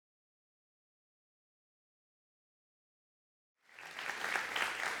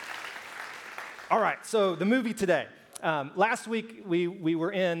All right, so the movie today. Last week, we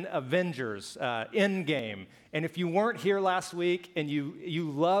were in Avengers, Endgame. And if you weren't here last week and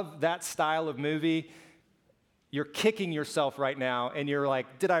you love that style of movie, you're kicking yourself right now. And you're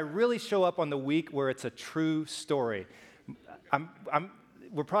like, did I really show up on the week where it's a true story?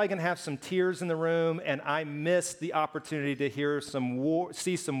 We're probably going to have some tears in the room, and I missed the opportunity to hear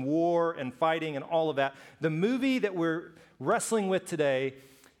see some war and fighting and all of that. The movie that we're wrestling with today,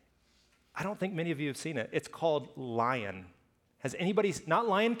 I don't think many of you have seen it. It's called Lion. Has anybody, not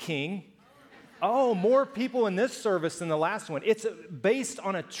Lion King? Oh, more people in this service than the last one. It's based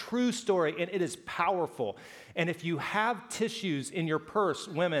on a true story, and it is powerful. And if you have tissues in your purse,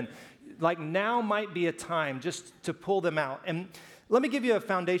 women, like now might be a time just to pull them out. And let me give you a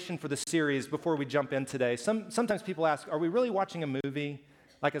foundation for the series before we jump in today. Sometimes people ask, are we really watching a movie,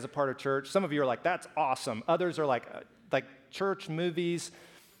 like as a part of church? Some of you are like, that's awesome. Others are like church movies.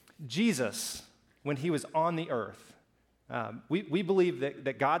 Jesus, when he was on the earth, we believe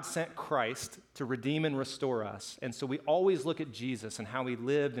that God sent Christ to redeem and restore us. And so we always look at Jesus and how he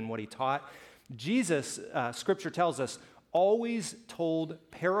lived and what he taught. Jesus, Scripture tells us, always told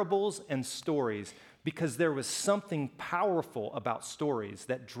parables and stories because there was something powerful about stories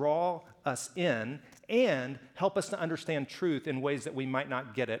that draw us in and help us to understand truth in ways that we might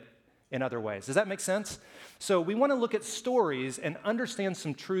not get it in other ways. Does that make sense? So we want to look at stories and understand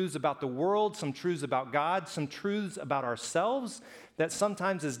some truths about the world, some truths about God, some truths about ourselves that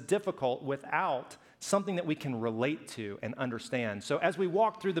sometimes is difficult without something that we can relate to and understand. So as we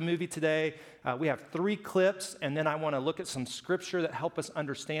walk through the movie today, we have 3 clips, and then I want to look at some scripture that help us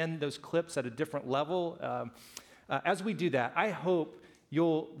understand those clips at a different level. As we do that, I hope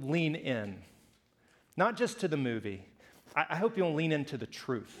you'll lean in, not just to the movie. I hope you'll lean into the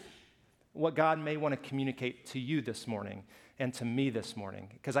truth, what God may want to communicate to you this morning and to me this morning,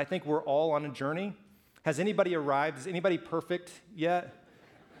 because I think we're all on a journey. Has anybody arrived? Is anybody perfect yet?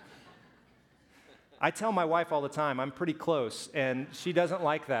 I tell my wife all the time, I'm pretty close, and she doesn't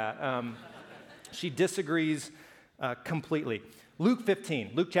like that. She disagrees completely. Luke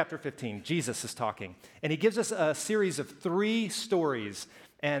chapter 15, Jesus is talking, and he gives us a series of 3 stories,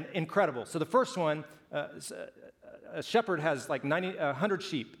 and incredible. So the first one, a shepherd has like 100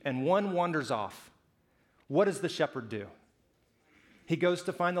 sheep, and one wanders off. What does the shepherd do? He goes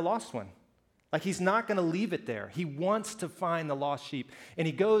to find the lost one. Like he's not going to leave it there. He wants to find the lost sheep. And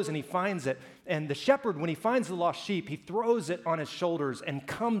he goes and he finds it. And the shepherd, when he finds the lost sheep, he throws it on his shoulders and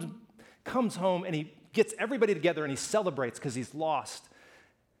comes home and he gets everybody together and he celebrates because he's lost.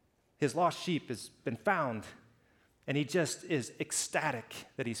 His lost sheep has been found. And he just is ecstatic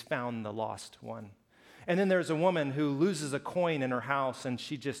that he's found the lost one. And then there's a woman who loses a coin in her house, and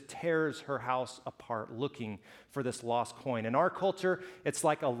she just tears her house apart looking for this lost coin. In our culture, it's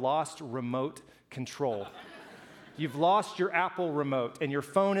like a lost remote control. You've lost your Apple remote, and your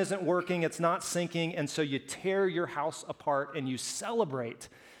phone isn't working, it's not syncing, and so you tear your house apart, and you celebrate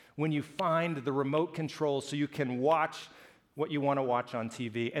when you find the remote control so you can watch what you want to watch on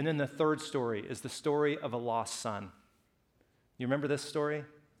TV. And then the third story is the story of a lost son. You remember this story?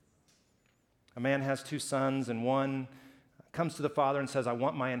 A man has 2 sons, and one comes to the father and says, I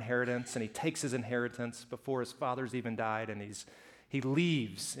want my inheritance, and he takes his inheritance before his father's even died, and he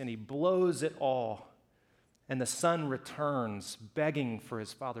leaves, and he blows it all, and the son returns begging for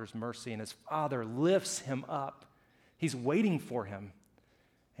his father's mercy, and his father lifts him up. He's waiting for him,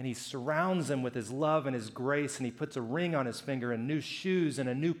 and he surrounds him with his love and his grace, and he puts a ring on his finger and new shoes and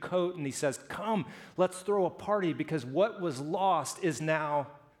a new coat, and he says, come, let's throw a party, because what was lost is now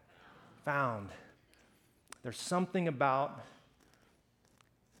found. There's something about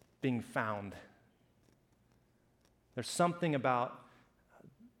being found. There's something about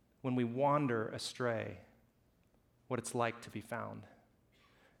when we wander astray, what it's like to be found.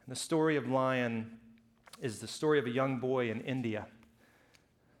 And the story of Lion is the story of a young boy in India,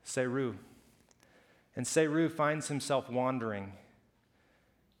 Seru. And Seru finds himself wandering,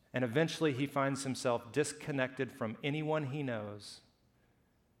 and eventually he finds himself disconnected from anyone he knows.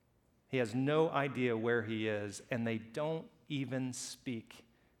 He has no idea where he is, and they don't even speak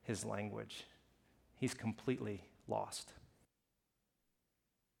his language. He's completely lost.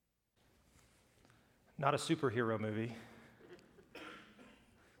 Not a superhero movie.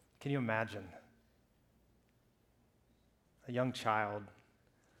 Can you imagine? A young child,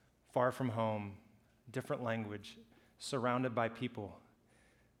 far from home, different language, surrounded by people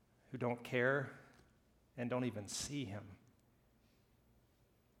who don't care and don't even see him.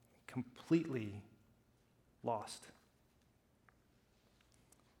 Completely lost.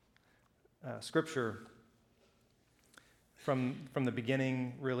 Scripture from the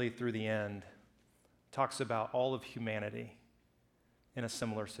beginning really through the end talks about all of humanity in a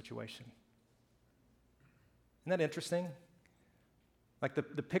similar situation. Isn't that interesting? Like the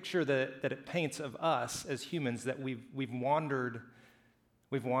picture that it paints of us as humans, that we've wandered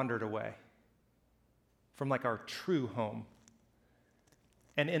away from like our true home.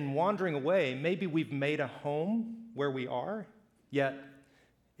 And in wandering away, maybe we've made a home where we are, yet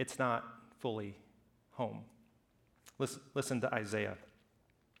it's not fully home. Listen to Isaiah.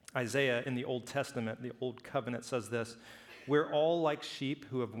 Isaiah in the Old Testament, the Old Covenant, says this: we're all like sheep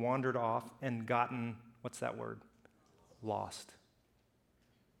who have wandered off and gotten, what's that word? Lost.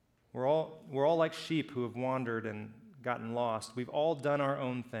 We're all like sheep who have wandered and gotten lost. We've all done our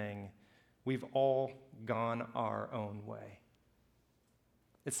own thing. We've all gone our own way.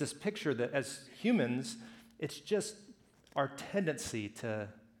 It's this picture that as humans, it's just our tendency to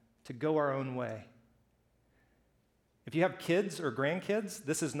go our own way. If you have kids or grandkids,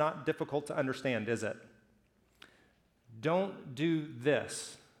 this is not difficult to understand, is it? Don't do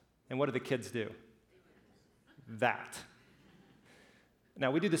this. And what do the kids do? That. Now,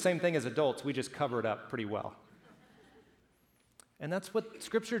 we do the same thing as adults, we just cover it up pretty well. And that's what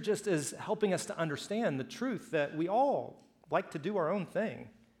Scripture just is helping us to understand, the truth that we all like to do our own thing.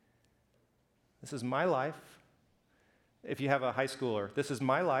 This is my life. If you have a high schooler, this is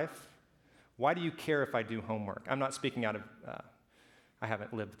my life. Why do you care if I do homework? I'm not speaking out of, I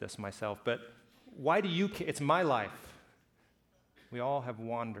haven't lived this myself, but why do you care? It's my life. We all have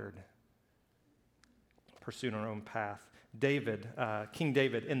wandered, pursued our own path. David, King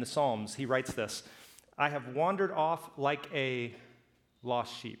David in the Psalms, he writes this: I have wandered off like a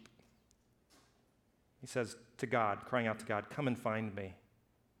lost sheep. He says to God, crying out to God, come and find me,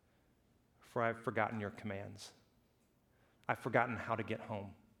 for I've forgotten your commands. I've forgotten how to get home.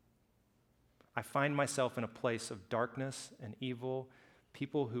 I find myself in a place of darkness and evil,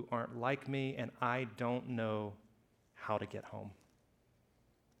 people who aren't like me, and I don't know how to get home.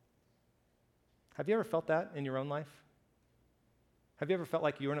 Have you ever felt that in your own life? Have you ever felt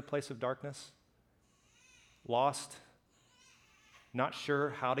like you were in a place of darkness? Lost? Not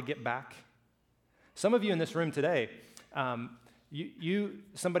sure how to get back? Some of you in this room today,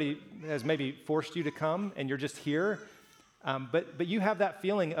 somebody has maybe forced you to come and you're just here, but you have that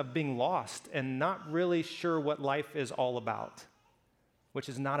feeling of being lost and not really sure what life is all about, which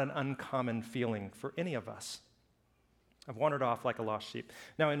is not an uncommon feeling for any of us. I've wandered off like a lost sheep.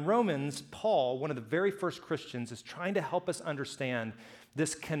 Now, in Romans, Paul, one of the very first Christians, is trying to help us understand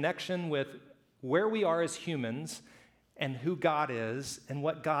this connection with where we are as humans and who God is and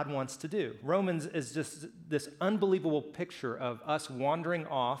what God wants to do. Romans is just this unbelievable picture of us wandering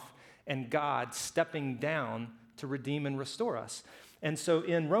off and God stepping down to redeem and restore us. And so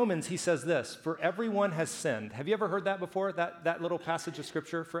in Romans, he says this: for everyone has sinned. Have you ever heard that before, that little passage of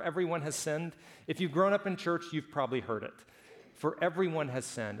Scripture? For everyone has sinned. If you've grown up in church, you've probably heard it. For everyone has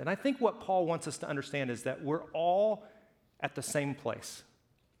sinned. And I think what Paul wants us to understand is that we're all at the same place.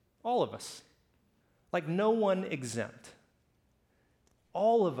 All of us. Like no one exempt.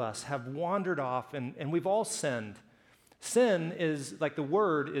 All of us have wandered off and we've all sinned. Sin is, like the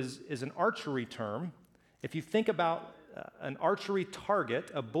word, is an archery term. If you think about an archery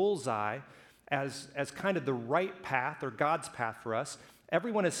target, a bullseye, as kind of the right path or God's path for us,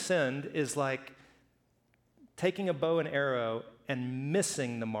 everyone has sinned is like taking a bow and arrow and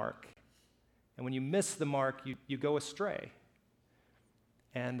missing the mark. And when you miss the mark, you go astray.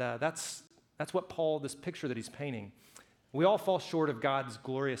 And that's what Paul, this picture that he's painting. We all fall short of God's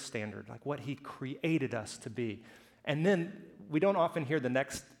glorious standard, like what he created us to be. And then we don't often hear the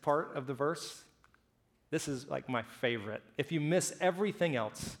next part of the verse. This is like my favorite. If you miss everything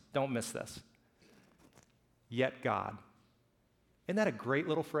else, don't miss this. Yet God. Isn't that a great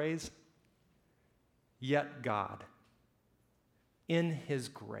little phrase? Yet God. In his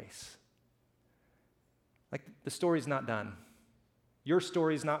grace. Like the story's not done. Your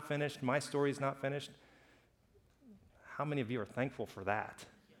story's not finished. My story's not finished. How many of you are thankful for that?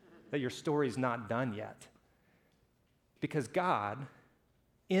 That your story's not done yet? Because God,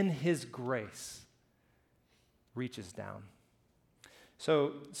 in his grace, reaches down.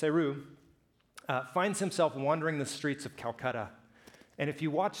 So Seru finds himself wandering the streets of Calcutta. And if you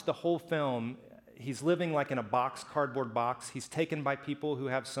watch the whole film, he's living like in a box, cardboard box. He's taken by people who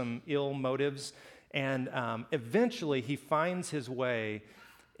have some ill motives. And eventually he finds his way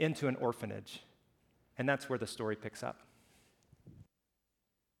into an orphanage. And that's where the story picks up.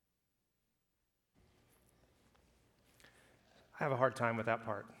 I have a hard time with that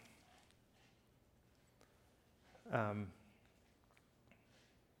part.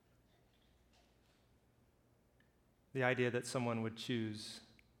 The idea that someone would choose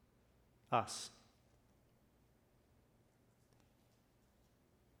us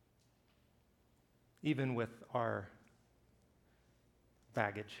even with our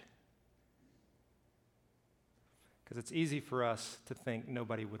baggage. Because it's easy for us to think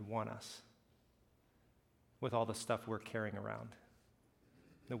nobody would want us with all the stuff we're carrying around,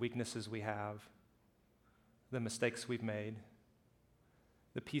 the weaknesses we have, the mistakes we've made,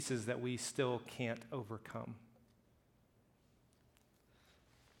 the pieces that we still can't overcome.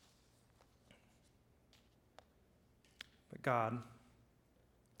 But God,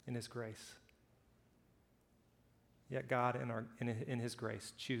 in His grace, yet God in His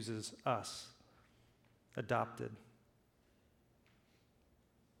grace chooses us, adopted.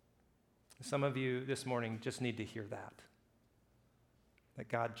 Some of you this morning just need to hear that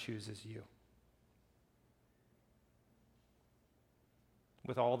God chooses you.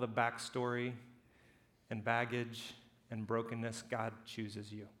 With all the backstory and baggage and brokenness, God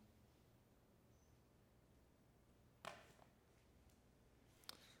chooses you.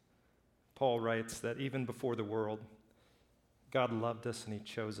 Paul writes that even before the world, God loved us and He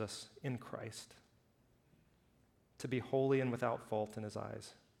chose us in Christ to be holy and without fault in His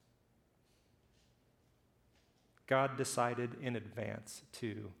eyes. God decided in advance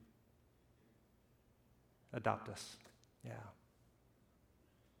to adopt us. Yeah.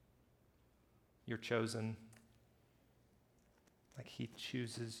 You're chosen. Like He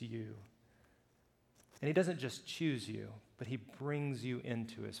chooses you. And He doesn't just choose you, but He brings you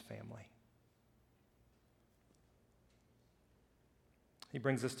into His family. He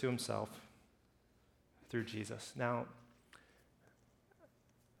brings us to Himself through Jesus. Now,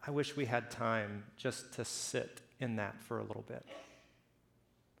 I wish we had time just to sit in that for a little bit.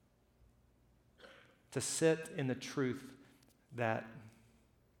 To sit in the truth that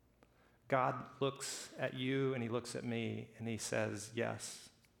God looks at you and He looks at me and He says, yes.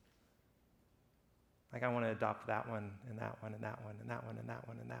 Like, I want to adopt that one and that one and that one and that one and that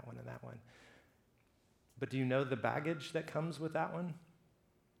one and that one and that one. But do you know the baggage that comes with that one?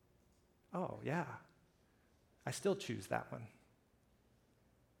 Oh, yeah. I still choose that one.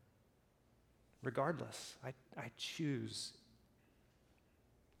 Regardless, I choose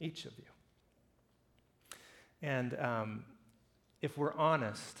each of you. And if we're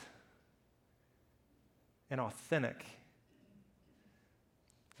honest and authentic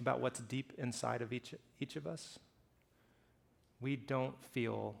about what's deep inside of each of us, we don't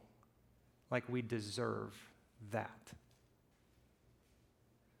feel like we deserve that,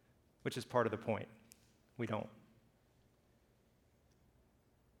 which is part of the point. We don't.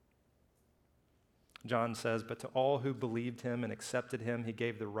 John says, but to all who believed Him and accepted Him, He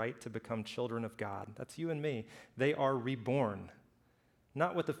gave the right to become children of God. That's you and me. They are reborn,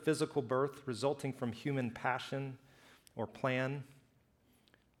 not with a physical birth resulting from human passion or plan.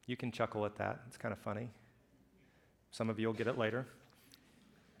 You can chuckle at that. It's kind of funny. Some of you will get it later.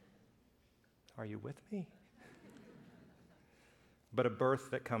 Are you with me? But a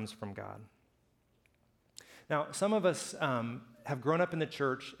birth that comes from God. Now, some of us have grown up in the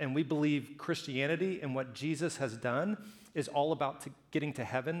church, and we believe Christianity and what Jesus has done is all about getting to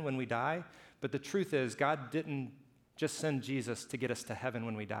heaven when we die. But the truth is, God didn't just send Jesus to get us to heaven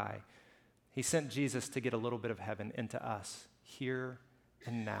when we die. He sent Jesus to get a little bit of heaven into us, here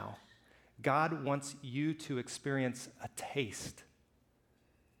and now. God wants you to experience a taste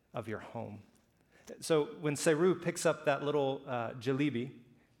of your home. So when Seru picks up that little jalebi,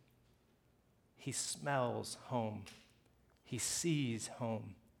 he smells home. He sees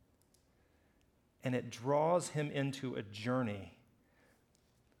home. And it draws him into a journey.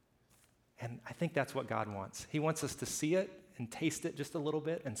 And I think that's what God wants. He wants us to see it and taste it just a little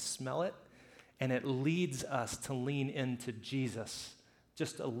bit and smell it. And it leads us to lean into Jesus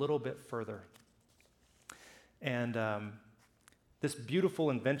just a little bit further. And this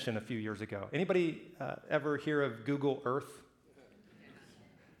beautiful invention a few years ago. Anybody ever hear of Google Earth?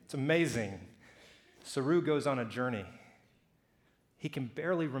 It's amazing. Seru goes on a journey. He can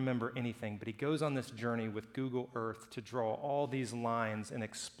barely remember anything, but he goes on this journey with Google Earth to draw all these lines and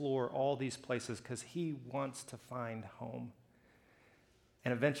explore all these places because he wants to find home.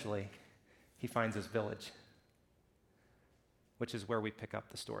 And eventually, he finds his village, which is where we pick up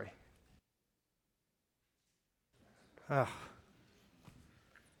the story. I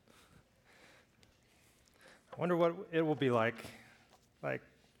wonder what it will be like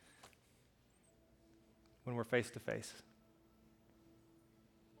when we're face to face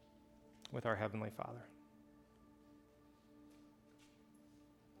with our Heavenly Father.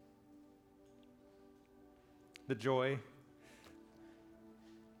 The joy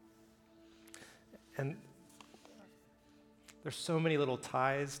and there's so many little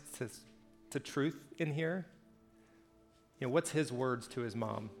ties to truth in here. You know, what's his words to his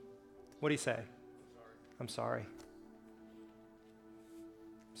mom? What'd he say? I'm sorry.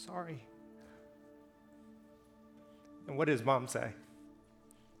 I'm sorry. And what does mom say?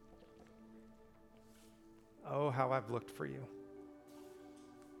 Oh, how I've looked for you.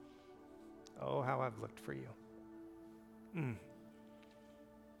 Oh, how I've looked for you.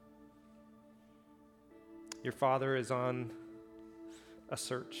 Your father is on a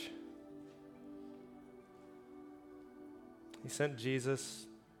search. He sent Jesus.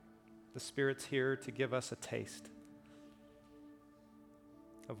 The Spirit's here to give us a taste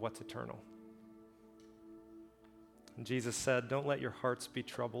of what's eternal. And Jesus said, don't let your hearts be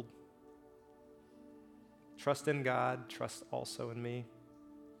troubled. Trust in God, trust also in me.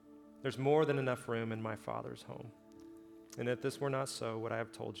 There's more than enough room in my Father's home. And if this were not so, what I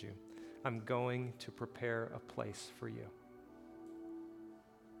have told you, I'm going to prepare a place for you.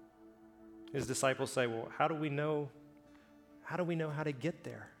 His disciples say, well, how do we know how to get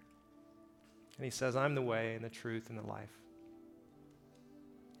there? And he says, I'm the way and the truth and the life.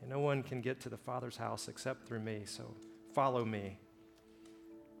 And no one can get to the Father's house except through me, so follow me.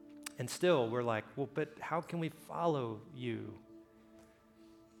 And still we're like, well, but how can we follow you?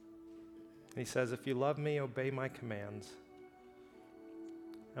 And he says, if you love me, obey my commands.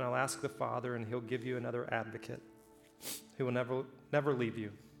 And I'll ask the Father, and he'll give you another advocate who will never leave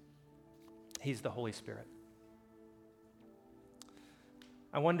you. He's the Holy Spirit.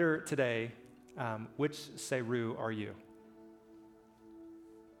 I wonder today, which Seru are you?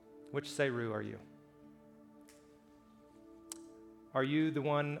 Which Seru are you? Are you the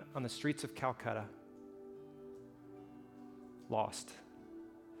one on the streets of Calcutta, lost,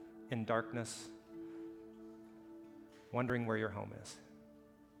 in darkness, wondering where your home is?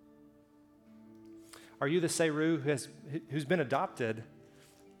 Are you the Seru who's been adopted,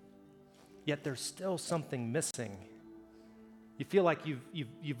 yet there's still something missing? You feel like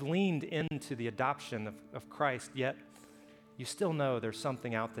you've leaned into the adoption of Christ, yet you still know there's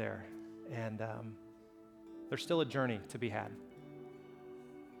something out there, and there's still a journey to be had.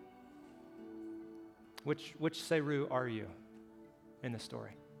 Which Seru are you in the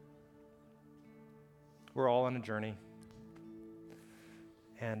story? We're all on a journey,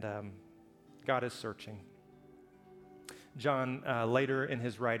 and God is searching. John, later in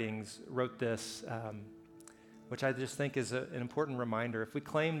his writings, wrote this, which I just think is an important reminder. If we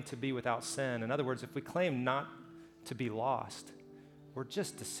claim to be without sin, in other words, if we claim not to be lost, we're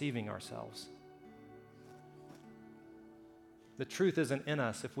just deceiving ourselves. The truth isn't in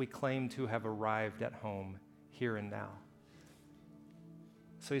us if we claim to have arrived at home here and now.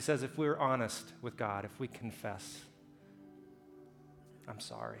 So he says, if we're honest with God, if we confess, I'm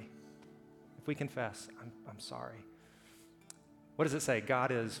sorry. If we confess, I'm sorry. What does it say?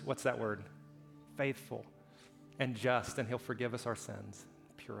 God is, what's that word? Faithful and just, and he'll forgive us our sins,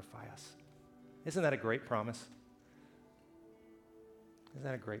 purify us. Isn't that a great promise? Isn't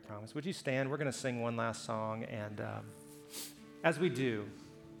that a great promise? Would you stand? We're going to sing one last song, and as we do,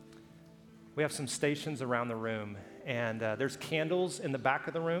 we have some stations around the room, and there's candles in the back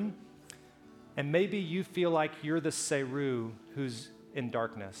of the room, and maybe you feel like you're the Seru who's in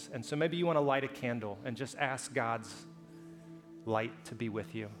darkness, and so maybe you want to light a candle and just ask God's light to be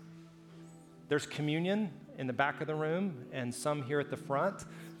with you. There's communion in the back of the room and some here at the front,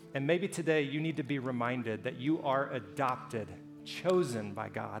 and maybe today you need to be reminded that you are adopted, chosen by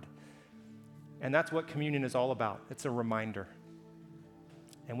God, and that's what communion is all about. It's a reminder.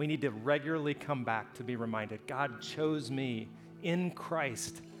 And we need to regularly come back to be reminded, God chose me in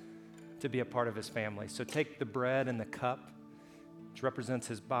Christ to be a part of his family. So take the bread and the cup, which represents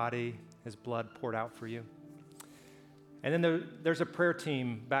his body, his blood poured out for you. And then there's a prayer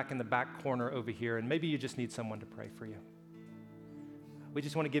team back in the back corner over here, and maybe you just need someone to pray for you. We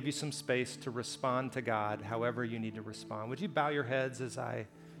just want to give you some space to respond to God however you need to respond. Would you bow your heads as I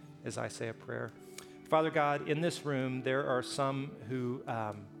say a prayer? Father God, in this room, there are some who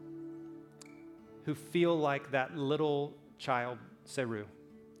feel like that little child, Seru,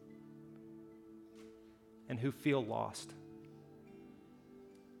 and who feel lost.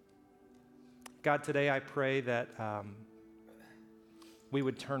 God, today I pray that we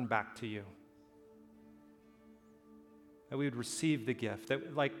would turn back to you, that we would receive the gift,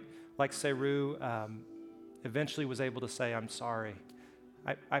 that like Seru eventually was able to say, I'm sorry.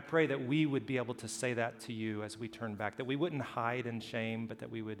 I pray that we would be able to say that to you as we turn back, that we wouldn't hide in shame, but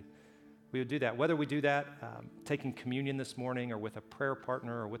that we would do that. Whether we do that taking communion this morning or with a prayer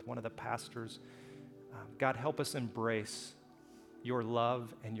partner or with one of the pastors, God, help us embrace your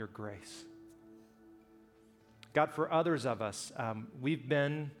love and your grace. God, for others of us, we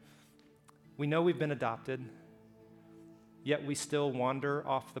know we've been adopted, yet we still wander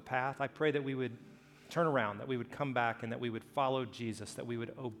off the path. I pray that we would turn around, that we would come back, and that we would follow Jesus, that we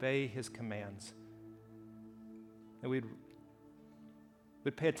would obey his commands, that we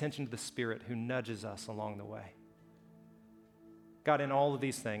would pay attention to the Spirit who nudges us along the way. God, in all of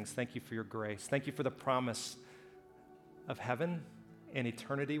these things, thank you for your grace. Thank you for the promise of heaven and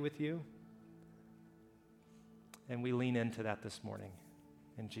eternity with you. And we lean into that this morning.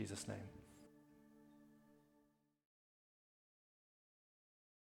 In Jesus' name.